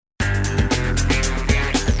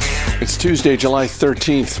It's Tuesday, July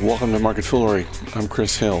 13th. Welcome to Market Foolery. I'm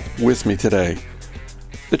Chris Hill. With me today,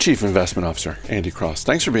 the Chief Investment Officer, Andy Cross.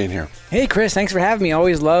 Thanks for being here. Hey, Chris. Thanks for having me.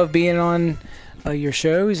 Always love being on your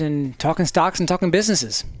shows and talking stocks and talking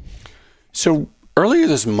businesses. So earlier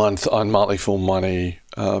this month on Motley Fool Money,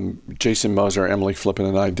 Jason Moser, Emily Flippen,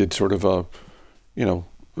 and I did sort of a,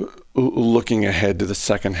 looking ahead to the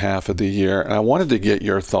second half of the year. And I wanted to get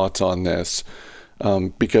your thoughts on this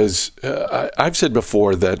because I've said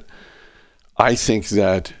before that I think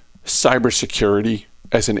that cybersecurity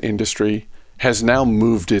as an industry has now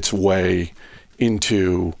moved its way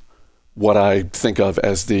into what I think of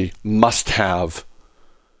as the must-have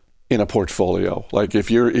in a portfolio. Like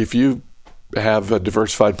if you have a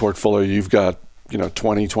diversified portfolio, you've got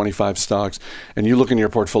 20, 25 stocks, and you look in your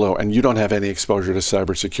portfolio and you don't have any exposure to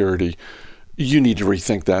cybersecurity, you need to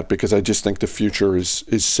rethink that, because I just think the future is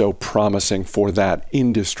so promising for that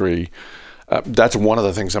industry. That's one of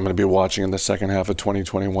the things I'm going to be watching in the second half of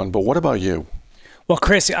 2021. But what about you? Well,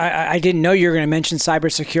 Chris, I didn't know you were going to mention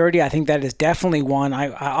cybersecurity. I think that is definitely one.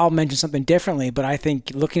 I'll mention something differently, but I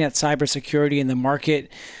think looking at cybersecurity in the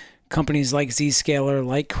market, companies like Zscaler,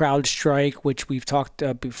 like CrowdStrike, which we've talked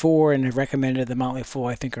before and have recommended the Motley Fool,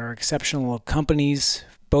 I think are exceptional companies,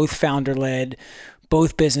 both founder-led,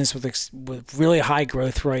 both business with really high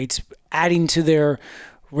growth rates, adding to their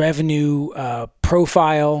revenue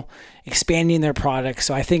profile, expanding their products.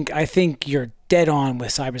 So I think you're dead on with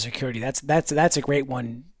cybersecurity. That's a great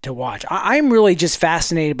one to watch. I'm really just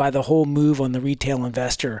fascinated by the whole move on the retail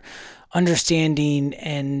investor, understanding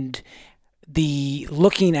and the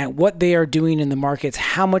looking at what they are doing in the markets,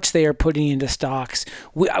 how much they are putting into stocks.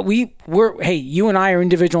 Hey, you and I are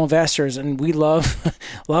individual investors, and we love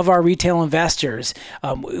our retail investors.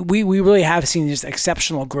 We really have seen just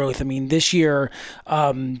exceptional growth. I mean, this year,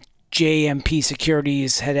 JMP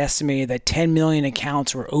Securities had estimated that 10 million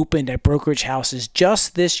accounts were opened at brokerage houses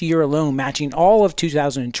just this year alone, matching all of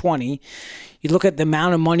 2020. You look at the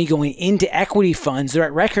amount of money going into equity funds; they're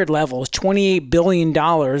at record levels. $28 billion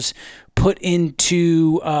put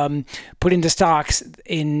into stocks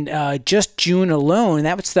in just June alone.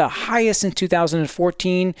 That was the highest in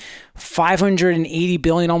 2014. $580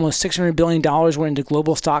 billion, almost $600 billion went into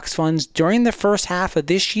global stocks funds during the first half of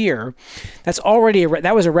this year. That's already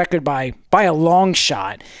that was a record by a long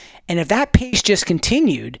shot. And if that pace just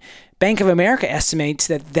continued, Bank of America estimates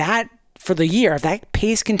that for the year, if that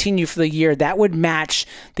pace continued for the year, that would match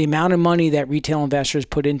the amount of money that retail investors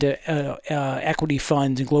put into equity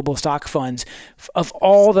funds and global stock funds of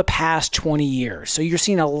all the past 20 years. So you're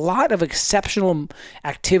seeing a lot of exceptional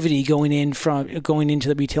activity going into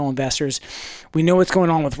the retail investors. We know what's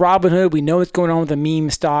going on with Robinhood. We know what's going on with the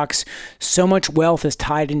meme stocks. So much wealth is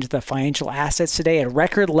tied into the financial assets today at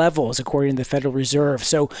record levels, according to the Federal Reserve.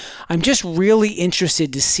 So I'm just really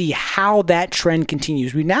interested to see how that trend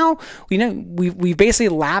continues. We've basically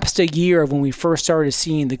lapsed a year of when we first started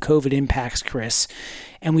seeing the COVID impacts, Chris,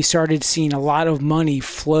 and we started seeing a lot of money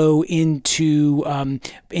flow into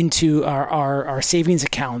our savings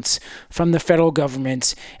accounts from the federal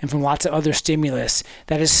government and from lots of other stimulus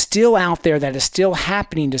that is still out there, that is still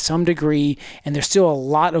happening to some degree, and there's still a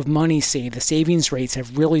lot of money saved. The savings rates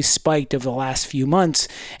have really spiked over the last few months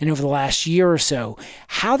and over the last year or so.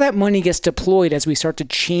 How that money gets deployed as we start to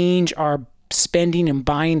change our spending and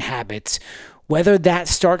buying habits, whether that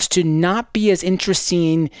starts to not be as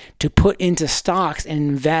interesting to put into stocks and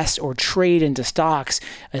invest or trade into stocks,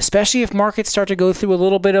 especially if markets start to go through a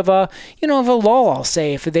little bit of a lull, I'll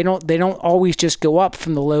say, if they don't always just go up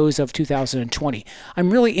from the lows of 2020.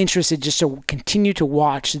 I'm really interested just to continue to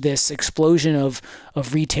watch this explosion of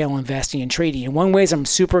retail investing and trading. In one way, I'm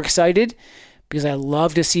super excited, because I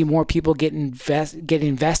love to see more people get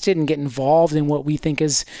invested and get involved in what we think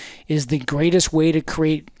is the greatest way to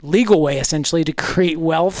create, legal way essentially, to create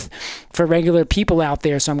wealth for regular people out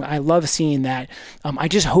there. So I love seeing that. I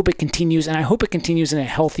just hope it continues, and I hope it continues in a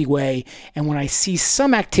healthy way. And when I see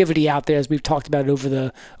some activity out there, as we've talked about over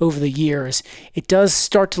the years, it does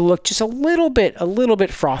start to look just a little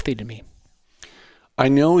bit frothy to me. I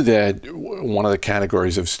know that one of the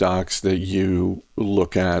categories of stocks that you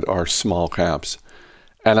look at are small caps.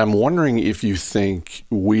 And I'm wondering if you think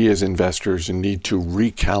we as investors need to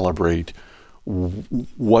recalibrate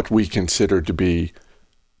what we consider to be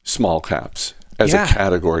small caps as a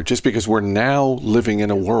category, just because we're now living in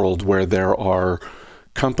a world where there are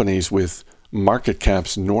companies with market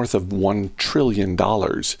caps north of $1 trillion.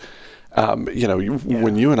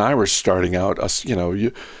 When you and I were starting out,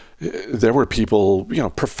 there were people,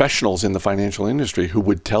 professionals in the financial industry who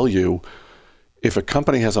would tell you if a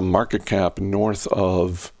company has a market cap north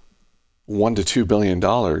of $1 to $2 billion,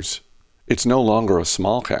 it's no longer a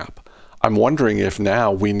small cap. I'm wondering if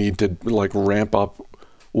now we need to like ramp up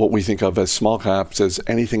what we think of as small caps as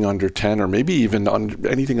anything under 10 or maybe even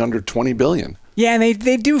anything under 20 billion. Yeah, and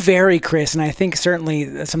they do vary, Chris, and I think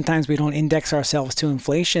certainly sometimes we don't index ourselves to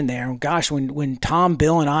inflation there. Gosh, when Tom,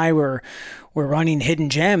 Bill, and I were running Hidden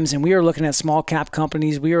Gems and we were looking at small cap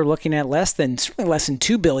companies, we were looking at certainly less than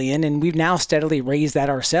 $2 billion, and we've now steadily raised that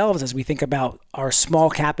ourselves as we think about our small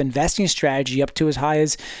cap investing strategy up to as high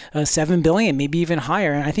as $7 billion, maybe even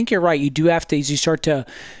higher. And I think you're right. You do have to, as you start to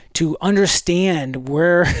understand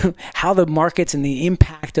how the markets and the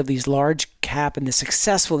impact of these large cap and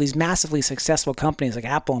these massively successful companies like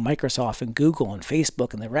Apple and Microsoft and Google and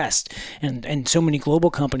Facebook and the rest, and so many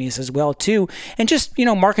global companies as well too. And just,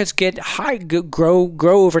 markets get high, grow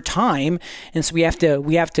over time. And so we have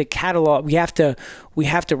to catalog, we have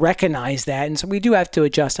to recognize that. And so we do have to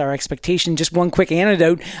adjust our expectation. Just one quick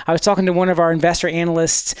anecdote. I was talking to one of our investor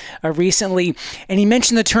analysts recently, and he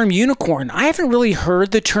mentioned the term unicorn. I haven't really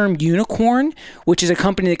heard the term unicorn, which is a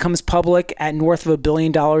company that comes public at north of $1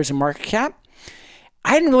 billion in market cap.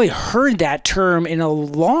 I hadn't really heard that term in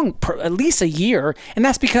at least a year. And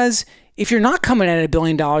that's because if you're not coming at $1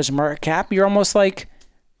 billion in market cap, you're almost like,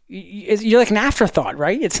 you're like an afterthought,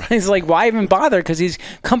 right? It's like, why even bother? Because these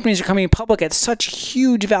companies are coming public at such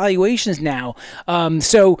huge valuations now.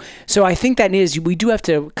 So I think we do have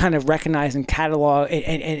to kind of recognize and catalog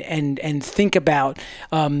and think about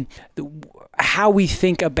how we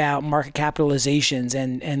think about market capitalizations,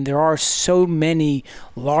 and there are so many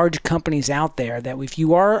large companies out there that if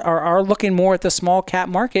you are looking more at the small cap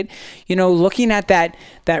market, looking at that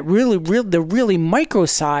really micro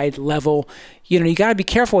side level, you got to be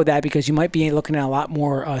careful with that, because you might be looking at a lot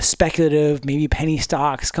more speculative, maybe penny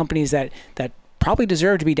stocks, companies that probably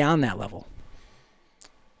deserve to be down that level.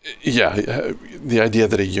 Yeah, the idea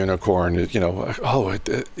that a unicorn,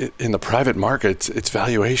 in the private markets, its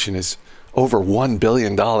valuation is over $1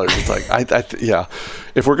 billion. It's like,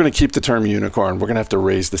 if we're going to keep the term unicorn, we're going to have to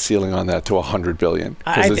raise the ceiling on that to $100 billion.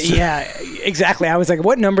 Yeah, exactly. I was like,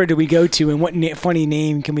 what number do we go to, and what funny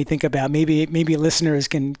name can we think about? Maybe listeners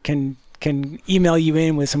can email you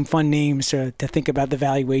in with some fun names to think about the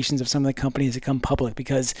valuations of some of the companies that come public,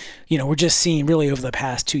 because, we're just seeing really over the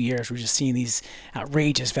past 2 years, we're just seeing these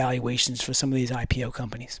outrageous valuations for some of these IPO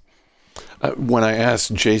companies. When I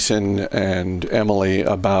asked Jason and Emily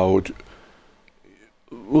about,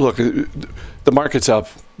 look, the market's up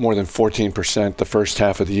more than 14% the first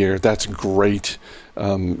half of the year. That's great.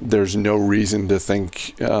 There's no reason to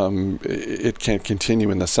think it can't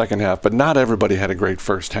continue in the second half, but not everybody had a great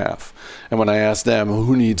first half. And when I asked them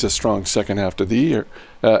who needs a strong second half of the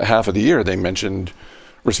year, they mentioned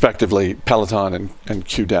respectively Peloton and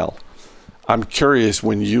QDell. I'm curious,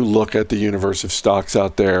 when you look at the universe of stocks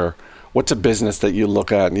out there, what's a business that you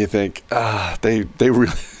look at and you think, they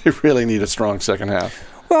really need a strong second half?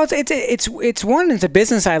 Well, it's a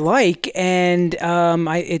business I like, and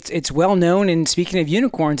it's well known. And speaking of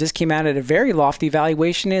unicorns, this came out at a very lofty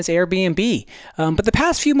valuation as Airbnb. But the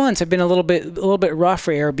past few months have been a little bit rough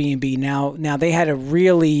for Airbnb. Now they had a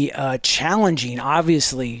really challenging,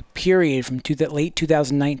 obviously, period from late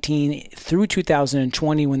 2019 through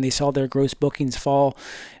 2020, when they saw their gross bookings fall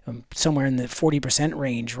somewhere in the 40%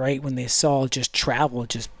 range, right? When they saw just travel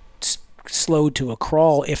just slowed to a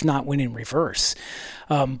crawl, if not went in reverse.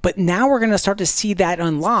 But now we're going to start to see that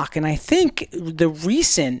unlock. And I think the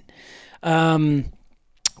recent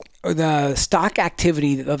the stock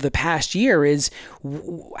activity of the past year is,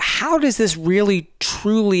 how does this really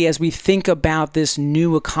truly, as we think about this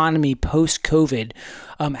new economy post-COVID,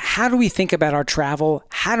 how do we think about our travel?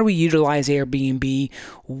 How do we utilize Airbnb?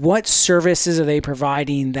 What services are they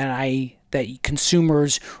providing that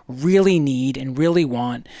consumers really need and really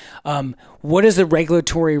want? What is the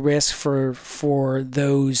regulatory risk for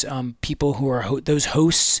those people who are those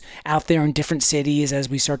hosts out there in different cities, as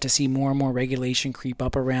we start to see more and more regulation creep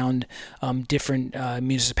up around different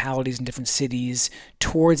municipalities and different cities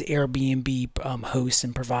towards Airbnb hosts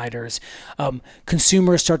and providers?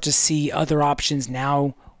 Consumers start to see other options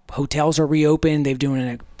now. Hotels are reopened. They've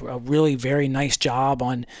doing a really very nice job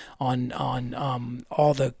on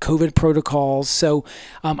all the COVID protocols. So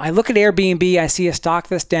I look at Airbnb. I see a stock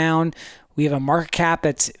that's down. We have a market cap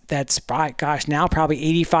that's now probably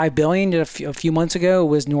 85 billion. A few months ago, it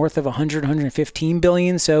was north of 115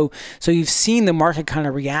 billion. So you've seen the market kind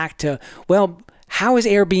of react to, well, how is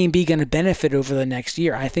Airbnb going to benefit over the next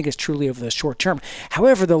year? I think it's truly over the short term.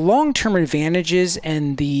 However, the long-term advantages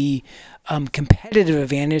and the competitive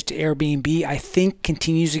advantage to Airbnb, I think,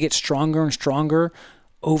 continues to get stronger and stronger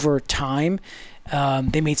over time.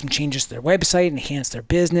 They made some changes to their website, enhanced their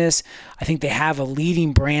business. I think they have a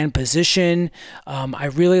leading brand position. I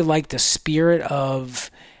really like the spirit of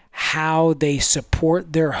how they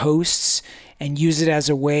support their hosts and use it as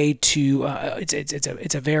a way to.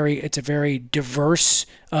 It's a very diverse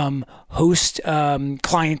host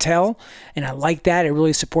clientele, and I like that. It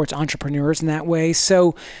really supports entrepreneurs in that way.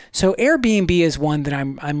 So Airbnb is one that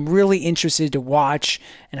I'm really interested to watch,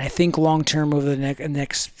 and I think long term over the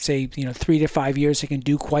next say 3 to 5 years it can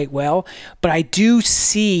do quite well. But I do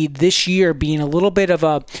see this year being a little bit of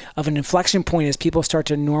an inflection point as people start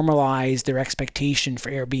to normalize their expectation for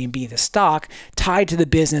Airbnb, the stock, tied to the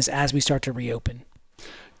business as we start to reopen.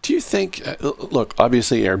 Do you think, look,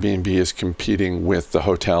 obviously Airbnb is competing with the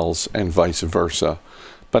hotels and vice versa,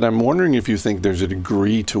 but I'm wondering if you think there's a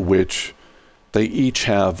degree to which they each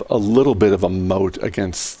have a little bit of a moat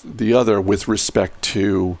against the other with respect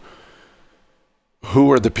to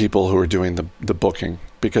who are the people who are doing the booking.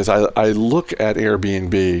 Because I look at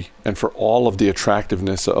Airbnb, and for all of the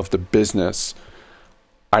attractiveness of the business,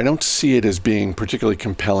 I don't see it as being particularly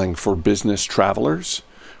compelling for business travelers.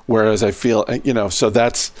 Whereas I feel, so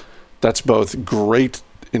that's both great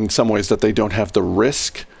in some ways that they don't have the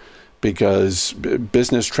risk, because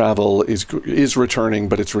business travel is returning,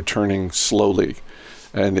 but it's returning slowly.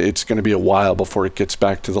 And it's going to be a while before it gets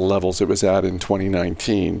back to the levels it was at in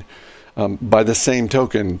 2019. By the same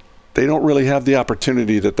token, they don't really have the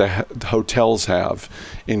opportunity that the hotels have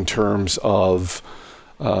in terms of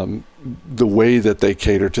the way that they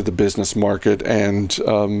cater to the business market, and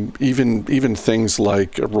even things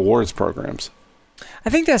like rewards programs. I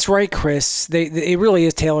think that's right, Chris. It really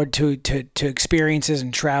is tailored to experiences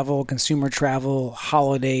and travel, consumer travel,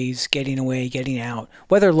 holidays, getting away, getting out,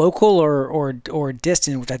 whether local or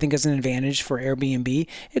distant, which I think is an advantage for Airbnb.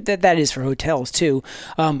 That is for hotels too.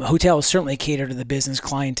 Hotels certainly cater to the business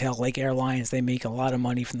clientele, like airlines. They make a lot of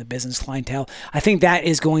money from the business clientele. I think that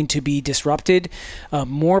is going to be disrupted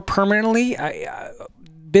more permanently.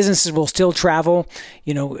 Businesses will still travel.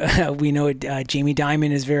 We know Jamie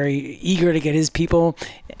Dimon is very eager to get his people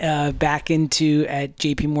back into at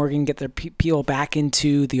JP Morgan, get their people back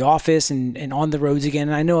into the office and on the roads again.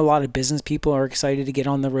 And I know a lot of business people are excited to get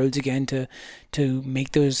on the roads again to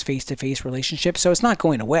make those face-to-face relationships. So it's not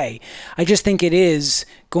going away. I just think it is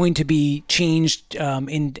going to be changed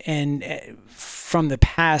from the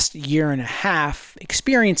past year and a half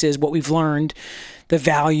experiences, what we've learned, the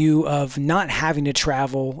value of not having to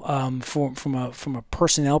travel from a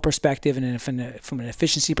personnel perspective and from an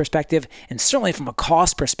efficiency perspective, and certainly from a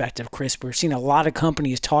cost perspective, Chris. We're seeing a lot of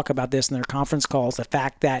companies talk about this in their conference calls, the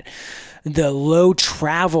fact that the low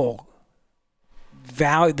travel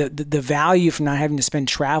value, the value from not having to spend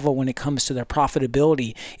travel when it comes to their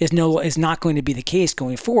profitability is not going to be the case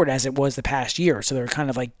going forward as it was the past year. So they're kind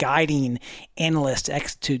of like guiding analysts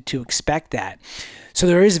to expect that. So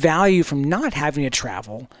there is value from not having to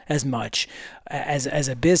travel as much as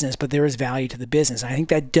a business, but there is value to the business. I think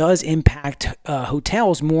that does impact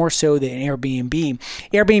hotels more so than Airbnb.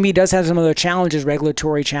 Airbnb does have some other challenges,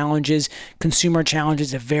 regulatory challenges, consumer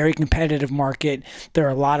challenges, a very competitive market. There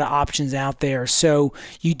are a lot of options out there. So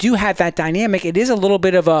you do have that dynamic. It is a little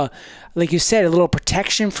bit of like you said, a little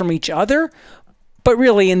protection from each other. But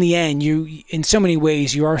really, in the end, in so many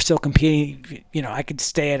ways, you are still competing. I could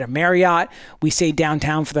stay at a Marriott. We stayed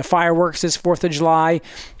downtown for the fireworks this 4th of July.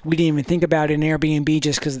 We didn't even think about an Airbnb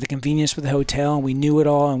just because of the convenience with the hotel. And we knew it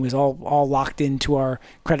all, and it was all locked into our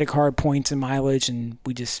credit card points and mileage. And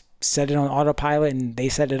we just set it on autopilot, and they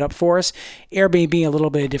set it up for us. Airbnb, a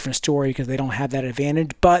little bit of a different story because they don't have that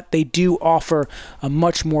advantage. But they do offer a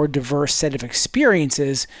much more diverse set of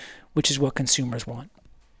experiences, which is what consumers want.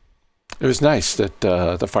 It was nice that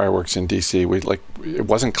the fireworks in D.C., it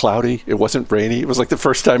wasn't cloudy, it wasn't rainy. It was like the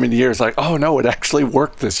first time in years, like, oh no, it actually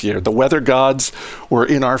worked this year. The weather gods were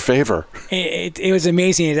in our favor. It was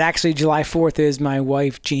amazing. It actually, July 4th is my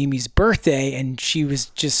wife Jamie's birthday, and she was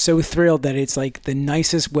just so thrilled that it's like the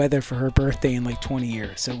nicest weather for her birthday in like 20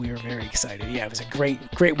 years. So we were very excited. Yeah, it was a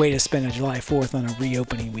great way to spend a July 4th on a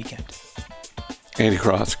reopening weekend. Andy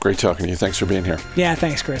Cross, great talking to you. Thanks for being here. Yeah,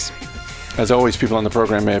 thanks, Chris. As always, people on the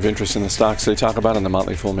program may have interest in the stocks they talk about, and the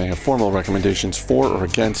Motley Fool may have formal recommendations for or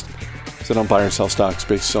against. So don't buy or sell stocks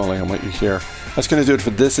based solely on what you hear. That's going to do it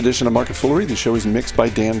for this edition of Market Foolery. The show is mixed by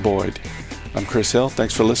Dan Boyd. I'm Chris Hill.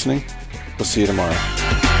 Thanks for listening. We'll see you tomorrow.